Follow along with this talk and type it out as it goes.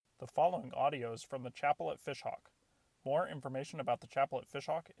The following audio is from the Chapel at Fishhawk. More information about the Chapel at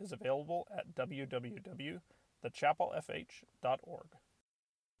Fishhawk is available at www.thechapelfh.org.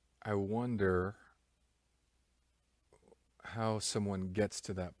 I wonder how someone gets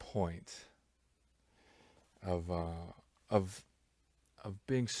to that point of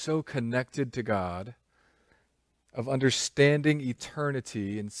being so connected to God, of understanding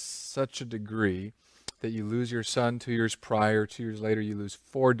eternity in such a degree that you lose your son 2 years prior, 2 years later you lose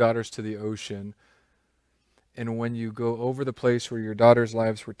 4 daughters to the ocean, and when you go over the place where your daughters'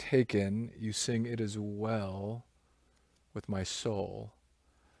 lives were taken, you sing, "It is well with my soul."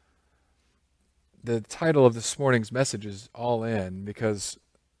 The title of this morning's message is All In because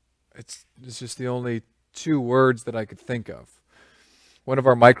it's just the only 2 words that I could think of. One of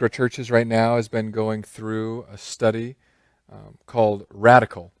our micro churches right now has been going through a study called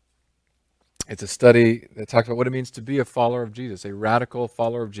Radical. It's a study that talks about what it means to be a follower of Jesus, a radical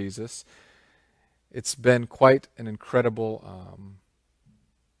follower of Jesus. It's been quite an incredible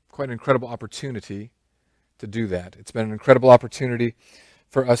opportunity to do that. It's been an incredible opportunity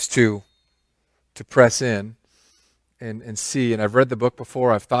for us to press in and see. And I've read the book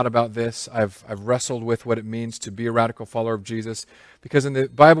before. I've thought about this. I've wrestled with what it means to be a radical follower of Jesus, because in the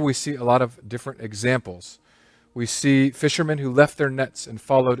Bible we see a lot of different examples. We see fishermen who left their nets and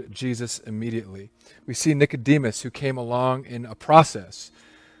followed Jesus immediately. We see Nicodemus, who came along in a process.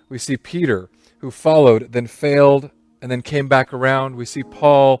 We see Peter, who followed, then failed, and then came back around. We see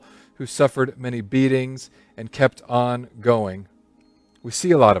Paul, who suffered many beatings and kept on going. We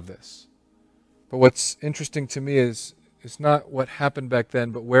see a lot of this. But what's interesting to me is not what happened back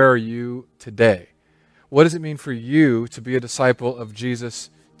then, but where are you today? What does it mean for you to be a disciple of Jesus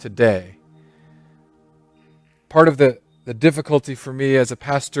today? Part of the difficulty for me as a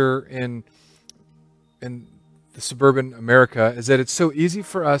pastor in the suburban America is that it's so easy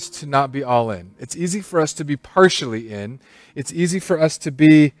for us to not be all in. It's easy for us to be partially in. It's easy for us to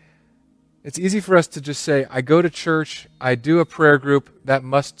just say, I go to church, I do a prayer group, that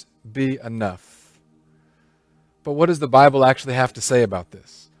must be enough. But what does the Bible actually have to say about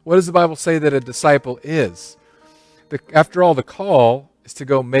this? What does the Bible say that a disciple is? After all, the call is to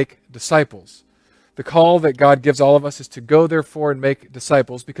go make disciples. The call that God gives all of us is to go, therefore, and make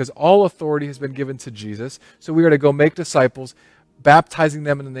disciples, because all authority has been given to Jesus. So we are to go make disciples, baptizing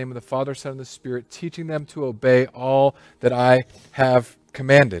them in the name of the Father, Son, and the Spirit, teaching them to obey all that I have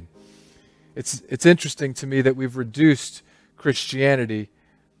commanded. It's interesting to me that we've reduced Christianity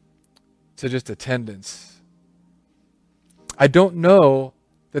to just attendance. I don't know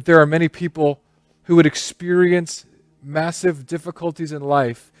that there are many people who would experience massive difficulties in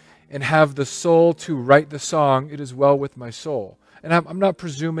life and have the soul to write the song, "It is well with my soul." And I'm not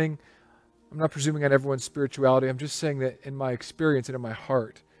presuming on everyone's spirituality. I'm just saying that in my experience and in my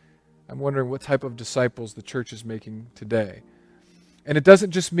heart, I'm wondering what type of disciples the church is making today. And it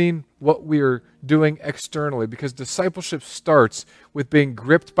doesn't just mean what we're doing externally, because discipleship starts with being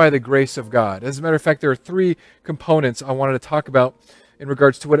gripped by the grace of God. As a matter of fact, there are 3 components I wanted to talk about in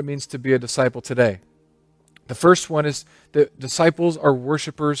regards to what it means to be a disciple today. The first one is that disciples are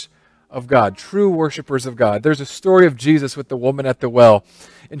worshipers of God, true worshipers of God. There's a story of Jesus with the woman at the well,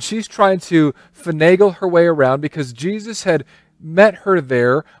 and she's trying to finagle her way around because Jesus had met her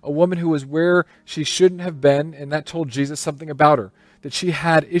there, a woman who was where she shouldn't have been, and that told Jesus something about her, that she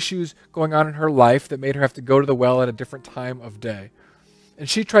had issues going on in her life that made her have to go to the well at a different time of day. And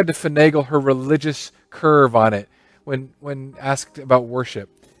she tried to finagle her religious curve on it when asked about worship.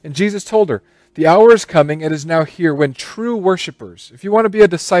 And Jesus told her, "The hour is coming, it is now here, when true worshipers," if you want to be a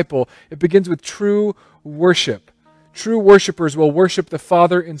disciple, it begins with true worship. True worshipers will worship the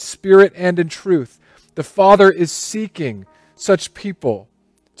Father in spirit and in truth. The Father is seeking such people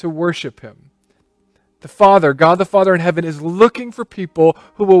to worship Him. The Father, God the Father in heaven, is looking for people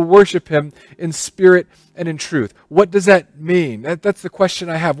who will worship Him in spirit and in truth. What does that mean? That's the question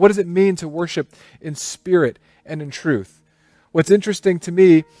I have. What does it mean to worship in spirit and in truth? What's interesting to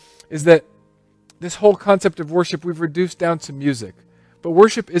me is that this whole concept of worship we've reduced down to music. But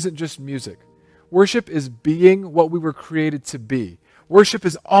worship isn't just music. Worship is being what we were created to be. Worship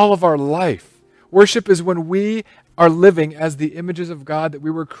is all of our life. Worship is when we are living as the images of God that we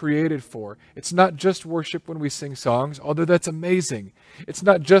were created for. It's not just worship when we sing songs, although that's amazing. It's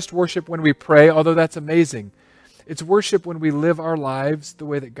not just worship when we pray, although that's amazing. It's worship when we live our lives the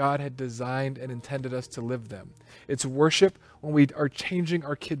way that God had designed and intended us to live them. It's worship when we are changing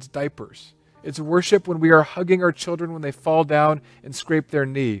our kids' diapers. It's worship when we are hugging our children when they fall down and scrape their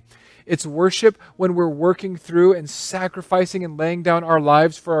knee. It's worship when we're working through and sacrificing and laying down our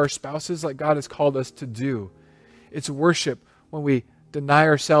lives for our spouses like God has called us to do. It's worship when we deny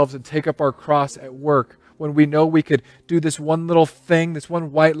ourselves and take up our cross at work, when we know we could do this one little thing, this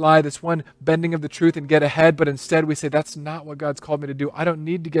one white lie, this one bending of the truth and get ahead, but instead we say, that's not what God's called me to do. I don't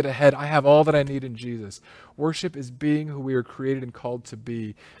need to get ahead. I have all that I need in Jesus. Worship is being who we are created and called to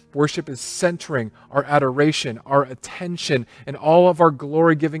be. Worship is centering our adoration, our attention, and all of our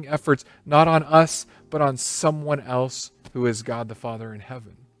glory-giving efforts, not on us, but on someone else who is God the Father in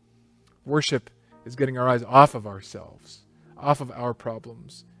heaven. Worship is getting our eyes off of ourselves, off of our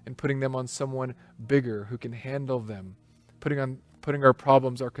problems, and putting them on someone bigger who can handle them. Putting our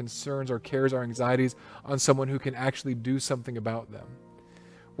problems, our concerns, our cares, our anxieties on someone who can actually do something about them.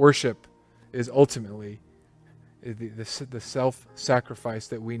 Worship is ultimately the self-sacrifice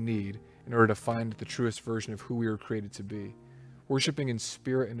that we need in order to find the truest version of who we were created to be. Worshiping in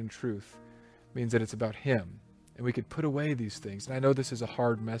spirit and in truth means that it's about Him. And we could put away these things. And I know this is a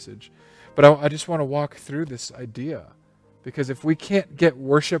hard message, but I just want to walk through this idea. Because if we can't get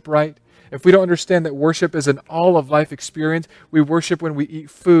worship right, if we don't understand that worship is an all-of-life experience, we worship when we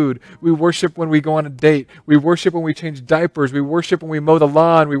eat food, we worship when we go on a date, we worship when we change diapers, we worship when we mow the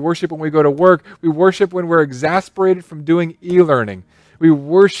lawn, we worship when we go to work, we worship when we're exasperated from doing e-learning. We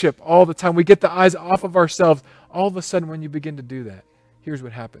worship all the time. We get the eyes off of ourselves. All of a sudden, when you begin to do that, here's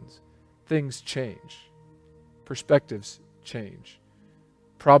what happens. Things change. Perspectives change.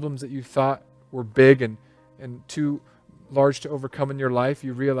 Problems that you thought were big and too large to overcome in your life,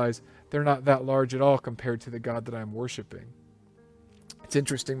 you realize they're not that large at all compared to the God that I'm worshiping. It's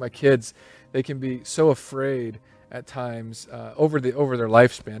interesting, my kids, they can be so afraid at times over their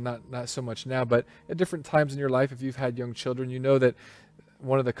lifespan, not so much now, but at different times in your life, if you've had young children, you know that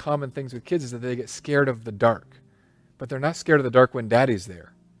one of the common things with kids is that they get scared of the dark. But they're not scared of the dark when Daddy's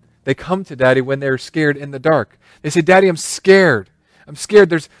there. They come to Daddy when they're scared in the dark. They say, Daddy, I'm scared. I'm scared.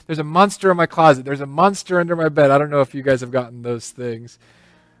 There's a monster in my closet. There's a monster under my bed. I don't know if you guys have gotten those things.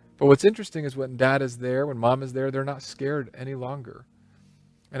 But what's interesting is when Dad is there, when Mom is there, they're not scared any longer.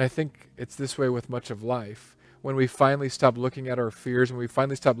 And I think it's this way with much of life. When we finally stop looking at our fears, when we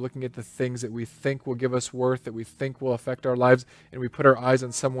finally stop looking at the things that we think will give us worth, that we think will affect our lives, and we put our eyes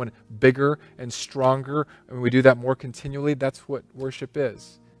on someone bigger and stronger, and we do that more continually, that's what worship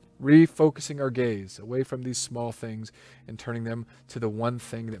is. Refocusing our gaze away from these small things and turning them to the one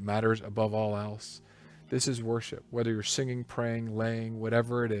thing that matters above all else. This is worship. Whether you're singing, praying, laying,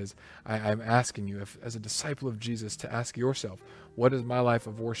 whatever it is, I'm asking you, as a disciple of Jesus, to ask yourself, what does my life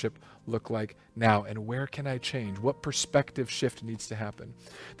of worship look like now, and where can I change? What perspective shift needs to happen?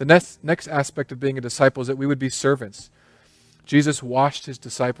 The next aspect of being a disciple is that we would be servants. Jesus washed His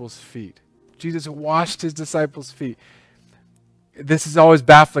disciples' feet. Jesus washed His disciples' feet. This is always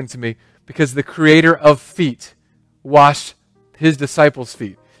baffling to me because the creator of feet washed His disciples'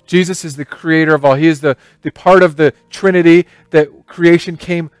 feet. Jesus is the creator of all. He is the part of the Trinity that creation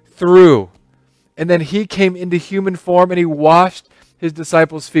came through. And then He came into human form and He washed His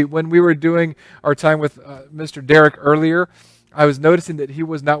disciples' feet. When we were doing our time with Mr. Derek earlier, I was noticing that he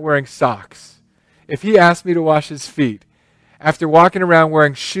was not wearing socks. If he asked me to wash his feet, after walking around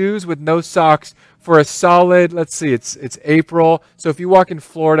wearing shoes with no socks for a solid, let's see, it's April. So if you walk in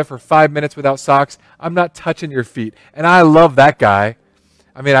Florida for 5 minutes without socks, I'm not touching your feet. And I love that guy.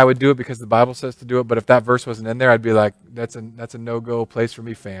 I mean, I would do it because the Bible says to do it, but if that verse wasn't in there, I'd be like, that's a no-go place for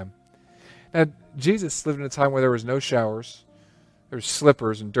me, fam. Now, Jesus lived in a time where there was no showers, there was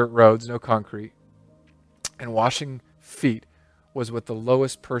slippers and dirt roads, no concrete. And washing feet was what the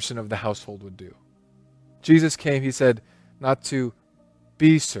lowest person of the household would do. Jesus came, He said, not to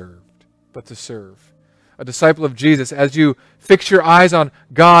be served, but to serve. A disciple of Jesus, as you fix your eyes on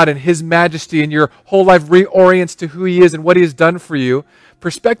God and His majesty and your whole life reorients to who He is and what He has done for you,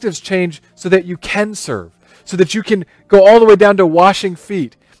 perspectives change so that you can serve, so that you can go all the way down to washing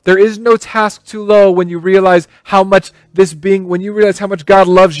feet. There is no task too low when you realize how much when you realize how much God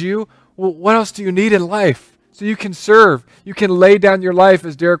loves you. Well, what else do you need in life? So you can serve. You can lay down your life,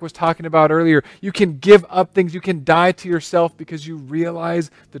 as Derek was talking about earlier. You can give up things. You can die to yourself because you realize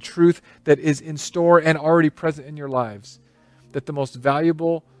the truth that is in store and already present in your lives. That the most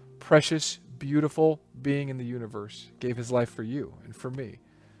valuable, precious, beautiful being in the universe gave His life for you and for me.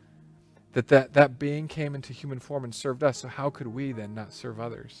 That being came into human form and served us. So how could we then not serve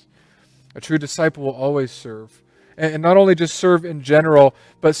others? A true disciple will always serve. And not only just serve in general,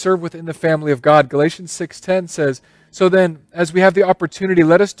 but serve within the family of God. Galatians 6:10 says, so then, as we have the opportunity,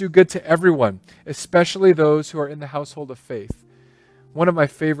 let us do good to everyone, especially those who are in the household of faith. One of my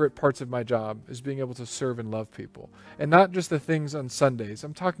favorite parts of my job is being able to serve and love people. And not just the things on Sundays.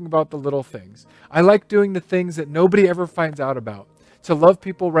 I'm talking about the little things. I like doing the things that nobody ever finds out about. to love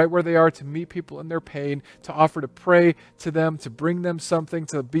people right where they are, to meet people in their pain, to offer to pray to them, to bring them something,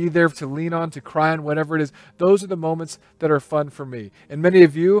 to be there, to lean on, to cry on, whatever it is. Those are the moments that are fun for me. And many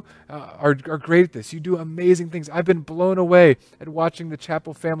of you are great at this. You do amazing things. I've been blown away at watching the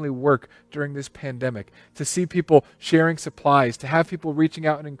Chapel family work during this pandemic, to see people sharing supplies, to have people reaching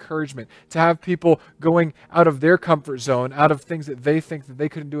out in encouragement, to have people going out of their comfort zone, out of things that they think that they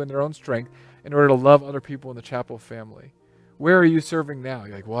couldn't do in their own strength, in order to love other people in the Chapel family. Where are you serving now?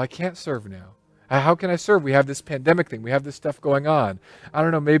 You're like, well, I can't serve now. How can I serve? We have this pandemic thing. We have this stuff going on. I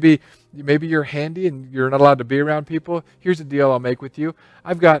don't know, maybe you're handy and you're not allowed to be around people. Here's a deal I'll make with you.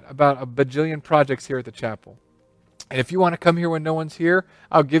 I've got about a bajillion projects here at the chapel. And if you want to come here when no one's here,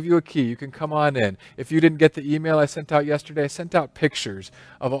 I'll give you a key. You can come on in. If you didn't get the email I sent out yesterday, I sent out pictures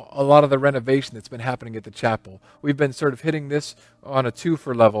of a lot of the renovation that's been happening at the chapel. We've been sort of hitting this on a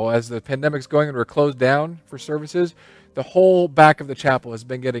 2-for level. As the pandemic's going and we're closed down for services, the whole back of the chapel has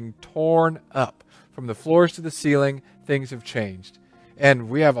been getting torn up. From the floors to the ceiling, things have changed. And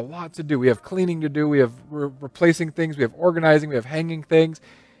we have a lot to do. We have cleaning to do. We have replacing things. We have organizing. We have hanging things.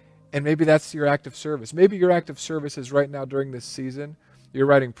 And maybe that's your act of service. Maybe your act of service is right now during this season, you're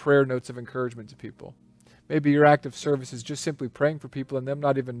writing prayer notes of encouragement to people. Maybe your act of service is just simply praying for people and them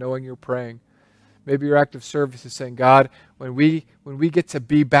not even knowing you're praying. Maybe your act of service is saying, God, when we get to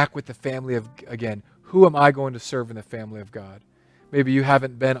be back with the family again, who am I going to serve in the family of God? Maybe you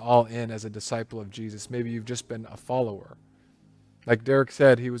haven't been all in as a disciple of Jesus. Maybe you've just been a follower. Like Derek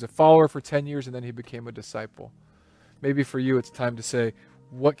said, he was a follower for 10 years and then he became a disciple. Maybe for you it's time to say,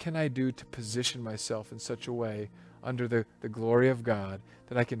 what can I do to position myself in such a way under the glory of God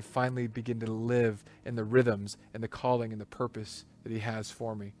that I can finally begin to live in the rhythms and the calling and the purpose that he has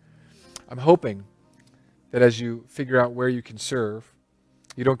for me? I'm hoping that as you figure out where you can serve,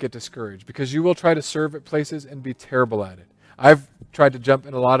 you don't get discouraged, because you will try to serve at places and be terrible at it. I've tried to jump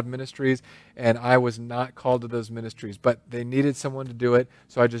in a lot of ministries, and I was not called to those ministries, but they needed someone to do it,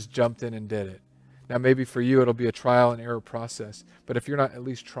 so I just jumped in and did it. Now, maybe for you, it'll be a trial and error process. But if you're not at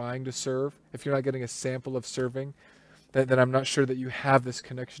least trying to serve, if you're not getting a sample of serving, then I'm not sure that you have this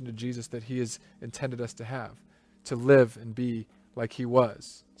connection to Jesus that he has intended us to have, to live and be like he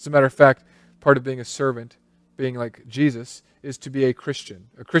was. As a matter of fact, part of being a servant, being like Jesus, is to be a Christian.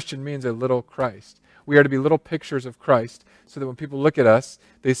 A Christian means a little Christ. We are to be little pictures of Christ so that when people look at us,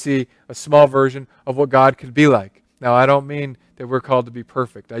 they see a small version of what God could be like. Now, I don't mean that we're called to be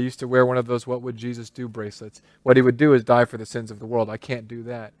perfect. I used to wear one of those "What Would Jesus Do" bracelets. What he would do is die for the sins of the world. I can't do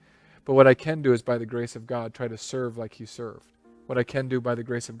that. But what I can do is, by the grace of God, try to serve like he served. What I can do by the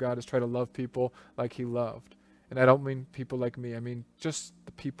grace of God is try to love people like he loved. And I don't mean people like me. I mean just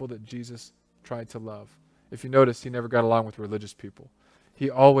the people that Jesus tried to love. If you notice, he never got along with religious people.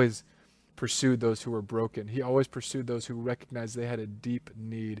 He always pursued those who were broken. He always pursued those who recognized they had a deep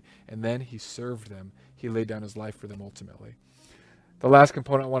need, and then he served them. He laid down his life for them ultimately. The last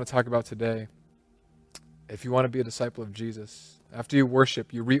component I want to talk about today, if you want to be a disciple of Jesus, after you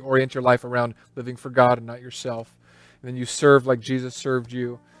worship, you reorient your life around living for God and not yourself, and then you serve like Jesus served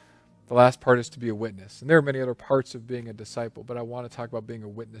you. The last part is to be a witness. And there are many other parts of being a disciple, but I want to talk about being a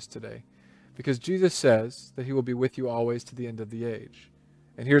witness today. Because Jesus says that he will be with you always to the end of the age.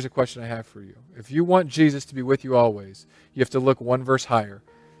 And here's a question I have for you. If you want Jesus to be with you always, you have to look one verse higher.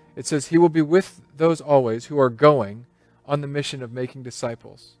 It says he will be with those always who are going on the mission of making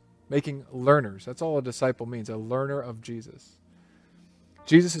disciples, making learners. That's all a disciple means, a learner of Jesus.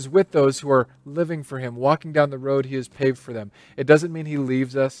 Jesus is with those who are living for him, walking down the road he has paved for them. It doesn't mean he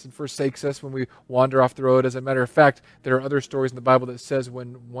leaves us and forsakes us when we wander off the road. As a matter of fact, there are other stories in the Bible that says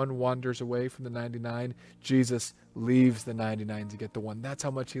when one wanders away from the 99, Jesus leaves the 99 to get the one. That's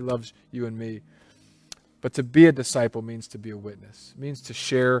how much he loves you and me. But to be a disciple means to be a witness. It means to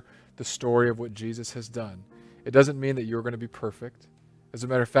share the story of what Jesus has done. It doesn't mean that you're going to be perfect. As a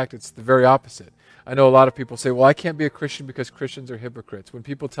matter of fact, it's the very opposite. I know a lot of people say, well, I can't be a Christian because Christians are hypocrites. When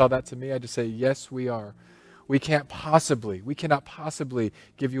people tell that to me, I just say, yes, we are. We cannot possibly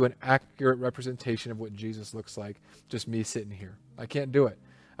give you an accurate representation of what Jesus looks like, just me sitting here. I can't do it.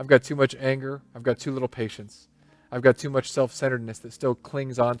 I've got too much anger. I've got too little patience. I've got too much self-centeredness that still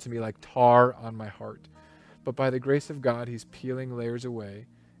clings on to me like tar on my heart. But by the grace of God, he's peeling layers away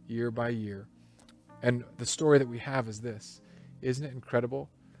year by year. And the story that we have is this. Isn't it incredible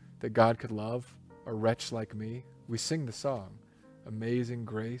that God could love a wretch like me? We sing the song, Amazing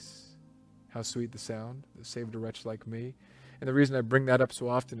Grace, how sweet the sound that saved a wretch like me. And the reason I bring that up so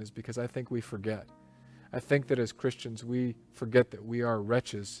often is because I think we forget. I think that as Christians, we forget that we are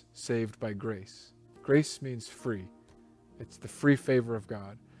wretches saved by grace. Grace means free. It's the free favor of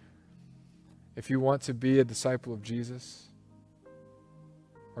God. If you want to be a disciple of Jesus,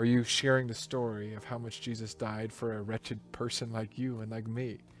 Are you sharing the story of how much Jesus died for a wretched person like you and like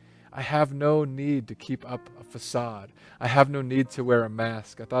me? I have no need to keep up a facade. I have no need to wear a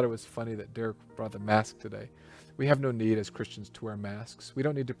mask. I thought it was funny that Derek brought the mask today. We have no need as Christians to wear masks. We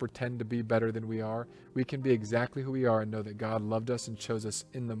don't need to pretend to be better than we are. We can be exactly who we are and know that God loved us and chose us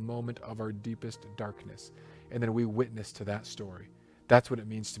in the moment of our deepest darkness. And then we witness to that story. That's what it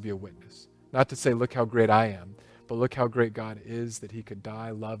means to be a witness. Not to say, look how great I am, but look how great God is that he could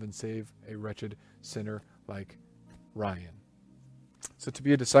die, love, and save a wretched sinner like Ryan. So to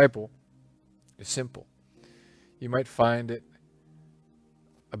be a disciple is simple. You might find it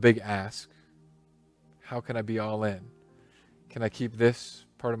a big ask. How can I be all in? Can I keep this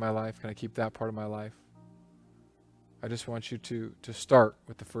part of my life? Can I keep that part of my life? I just want you to start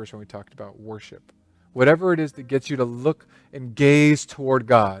with the first one we talked about, worship. Whatever it is that gets you to look and gaze toward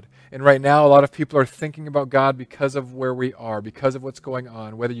God. And right now, a lot of people are thinking about God because of where we are, because of what's going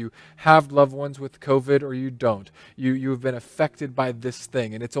on. Whether you have loved ones with COVID or you don't, you have been affected by this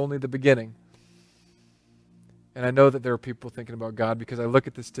thing, and it's only the beginning. And I know that there are people thinking about God because I look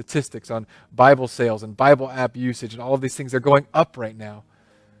at the statistics on Bible sales and Bible app usage and all of these things. They're going up right now.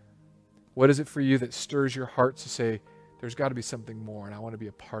 What is it for you that stirs your heart to say, there's got to be something more, and I want to be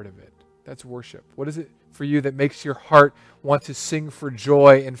a part of it? That's worship. What is it for you that makes your heart want to sing for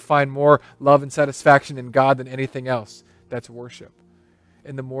joy and find more love and satisfaction in God than anything else? That's worship.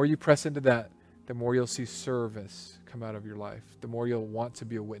 And the more you press into that, the more you'll see service come out of your life. The more you'll want to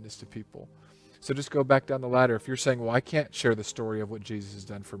be a witness to people. So just go back down the ladder. If you're saying, well, I can't share the story of what Jesus has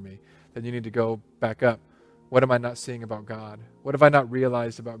done for me, then you need to go back up. What am I not seeing about God? What have I not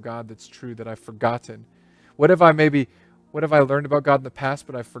realized about God that's true that I've forgotten? What have I learned about God in the past,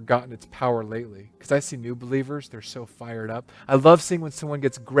 but I've forgotten its power lately? Because I see new believers, they're so fired up. I love seeing when someone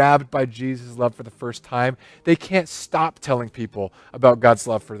gets grabbed by Jesus' love for the first time. They can't stop telling people about God's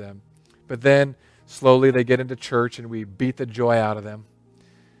love for them. But then slowly they get into church and we beat the joy out of them.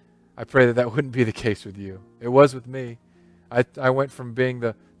 I pray that that wouldn't be the case with you. It was with me. I went from being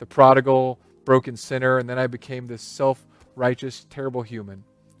the prodigal, broken sinner, and then I became this self-righteous, terrible human.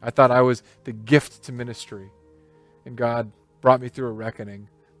 I thought I was the gift to ministry. And God brought me through a reckoning,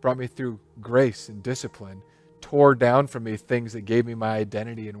 brought me through grace and discipline, tore down from me things that gave me my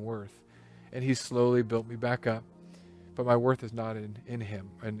identity and worth. And he slowly built me back up. But my worth is not in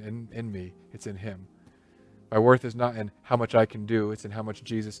him and in me. It's in him. My worth is not in how much I can do. It's in how much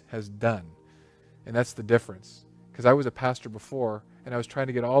Jesus has done. And that's the difference. Because I was a pastor before, and I was trying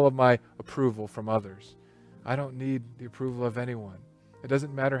to get all of my approval from others. I don't need the approval of anyone. It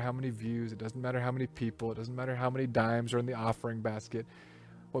doesn't matter how many views. It doesn't matter how many people. It doesn't matter how many dimes are in the offering basket.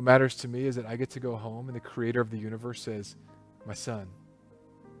 What matters to me is that I get to go home, and the creator of the universe says, my son.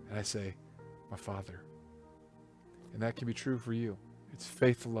 And I say, my father. And that can be true for you. It's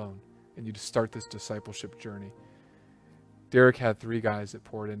faith alone. And you just start this discipleship journey. Derek had 3 guys that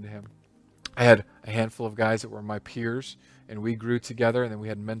poured into him. I had a handful of guys that were my peers, and we grew together, and then we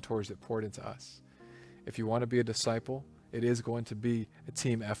had mentors that poured into us. If you want to be a disciple, it is going to be a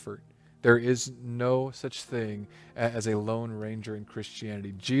team effort. There is no such thing as a lone ranger in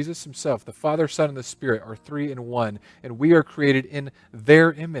Christianity. Jesus himself, the Father, Son, and the Spirit are 3 in 1, and we are created in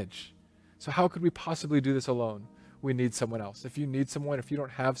their image. So how could we possibly do this alone? We need someone else. If you need someone, if you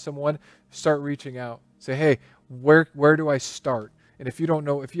don't have someone, start reaching out. Say, hey, where do I start? And if you don't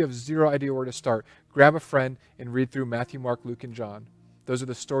know, if you have zero idea where to start, grab a friend and read through Matthew, Mark, Luke, and John. Those are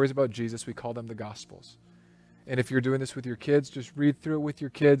the stories about Jesus. We call them the Gospels. And if you're doing this with your kids, just read through it with your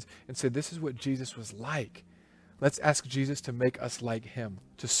kids and say, this is what Jesus was like. Let's ask Jesus to make us like him,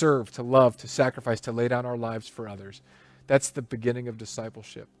 to serve, to love, to sacrifice, to lay down our lives for others. That's the beginning of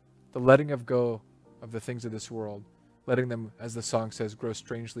discipleship. The letting of go of the things of this world, letting them, as the song says, grow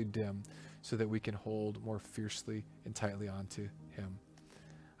strangely dim so that we can hold more fiercely and tightly onto him.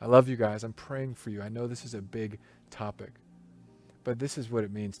 I love you guys. I'm praying for you. I know this is a big topic, but this is what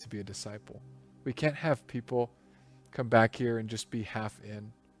it means to be a disciple. We can't have people come back here and just be half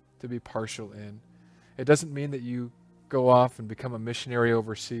in, to be partial in. It doesn't mean that you go off and become a missionary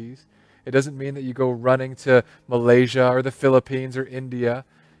overseas. It doesn't mean that you go running to Malaysia or the Philippines or India.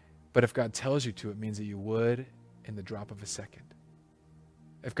 But if God tells you to, it means that you would in the drop of a second.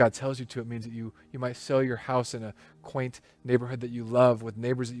 If God tells you to, it means that you might sell your house in a quaint neighborhood that you love, with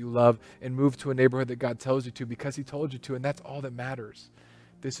neighbors that you love, and move to a neighborhood that God tells you to because he told you to, and that's all that matters.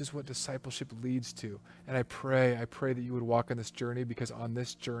 This is what discipleship leads to. And I pray that you would walk on this journey, because on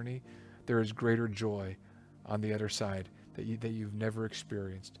this journey, there is greater joy on the other side that you've never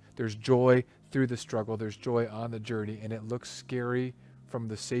experienced. There's joy through the struggle. There's joy on the journey, and it looks scary from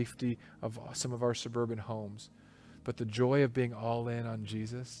the safety of some of our suburban homes. But the joy of being all in on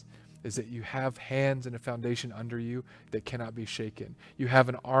Jesus is that you have hands and a foundation under you that cannot be shaken. You have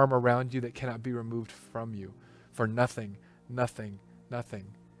an arm around you that cannot be removed from you. For nothing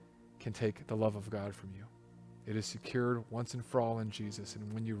can take the love of God from you. It is secured once and for all in Jesus.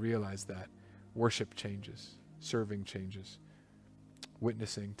 And when you realize that, worship changes, serving changes,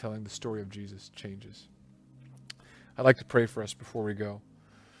 witnessing, telling the story of Jesus changes. I'd like to pray for us before we go.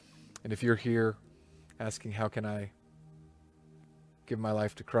 And if you're here asking, how can I give my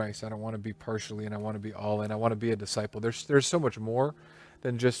life to Christ? I don't want to be partially in. I want to be all in. I want to be a disciple. There's so much more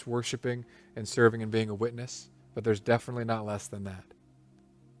than just worshiping and serving and being a witness, but there's definitely not less than that.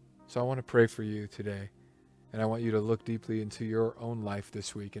 So I want to pray for you today, and I want you to look deeply into your own life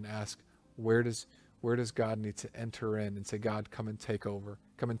this week and ask, where does God need to enter in and say, God, come and take over.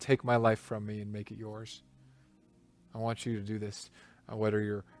 Come and take my life from me and make it yours. I want you to do this, whether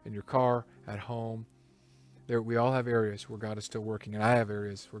you're in your car, at home. We all have areas where God is still working, and I have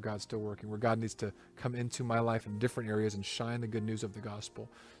areas where God's still working, where God needs to come into my life in different areas and shine the good news of the gospel.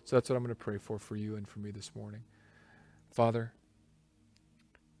 So that's what I'm going to pray for you and for me this morning. Father,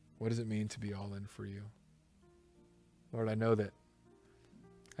 what does it mean to be all in for you? Lord, I know that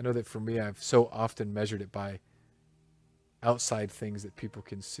for me, I've so often measured it by outside things that people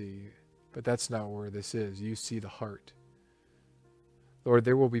can see, but that's not where this is. You see the heart. Lord,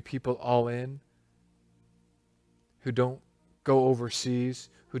 there will be people all in who don't go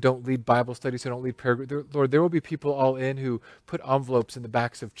overseas, who don't lead Bible studies, who don't lead prayer groups. Lord, there will be people all in who put envelopes in the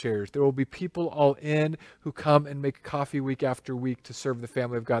backs of chairs. There will be people all in who come and make coffee week after week to serve the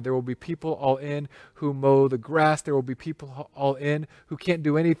family of God. There will be people all in who mow the grass. There will be people all in who can't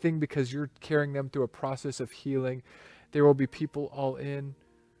do anything because you're carrying them through a process of healing. There will be people all in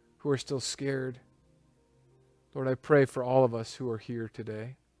who are still scared. Lord, I pray for all of us who are here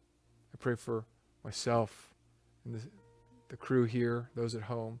today. I pray for myself and the crew here, those at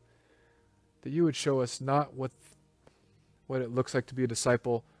home, that you would show us not what it looks like to be a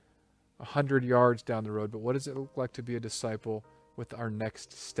disciple 100 yards down the road, but what does it look like to be a disciple with our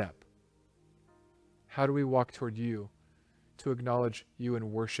next step? How do we walk toward you to acknowledge you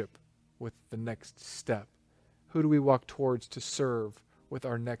in worship with the next step? Who do we walk towards to serve with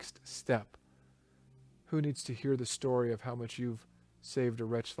our next step? Who needs to hear the story of how much you've saved a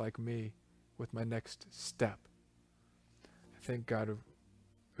wretch like me with my next step? I think, God,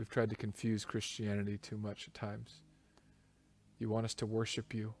 we've tried to confuse Christianity too much at times. You want us to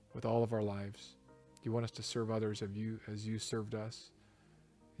worship you with all of our lives. You want us to serve others as you served us.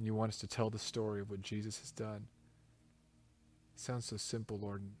 And you want us to tell the story of what Jesus has done. It sounds so simple,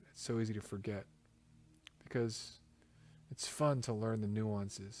 Lord, and it's so easy to forget. Because it's fun to learn the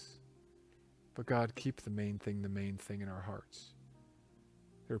nuances. But God, keep the main thing in our hearts.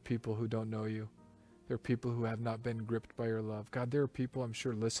 There are people who don't know you. There are people who have not been gripped by your love. God, there are people, I'm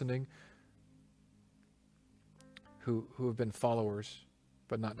sure, listening who have been followers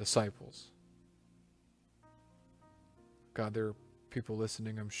but not disciples. God, there are people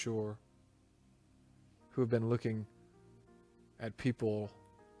listening, I'm sure, who have been looking at people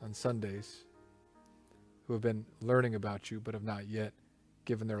on Sundays, who have been learning about you but have not yet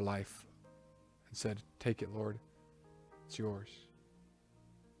given their life and said, take it, Lord, it's yours.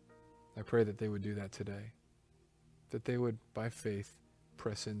 I pray that they would do that today, that they would, by faith,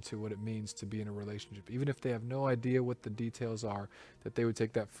 press into what it means to be in a relationship. Even if they have no idea what the details are, that they would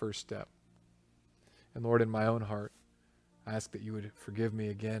take that first step. And Lord, in my own heart, I ask that you would forgive me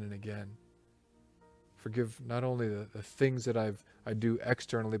again and again. Forgive not only the things that I do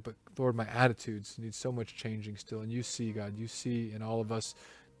externally, but Lord, my attitudes need so much changing still. And you see, God, you see in all of us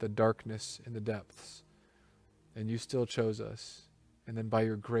the darkness in the depths. And you still chose us. And then by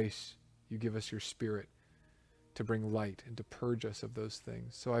your grace, you give us your Spirit to bring light and to purge us of those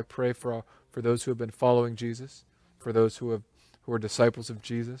things. So I pray for those who have been following Jesus, for those who are disciples of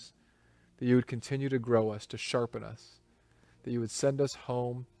Jesus, that you would continue to grow us, to sharpen us, that you would send us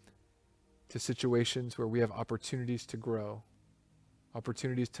home to situations where we have opportunities to grow,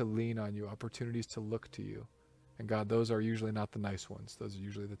 opportunities to lean on you, opportunities to look to you. And God, those are usually not the nice ones. Those are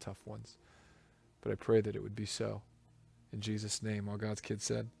usually the tough ones. But I pray that it would be so. In Jesus' name, all God's kids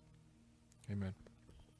said, amen.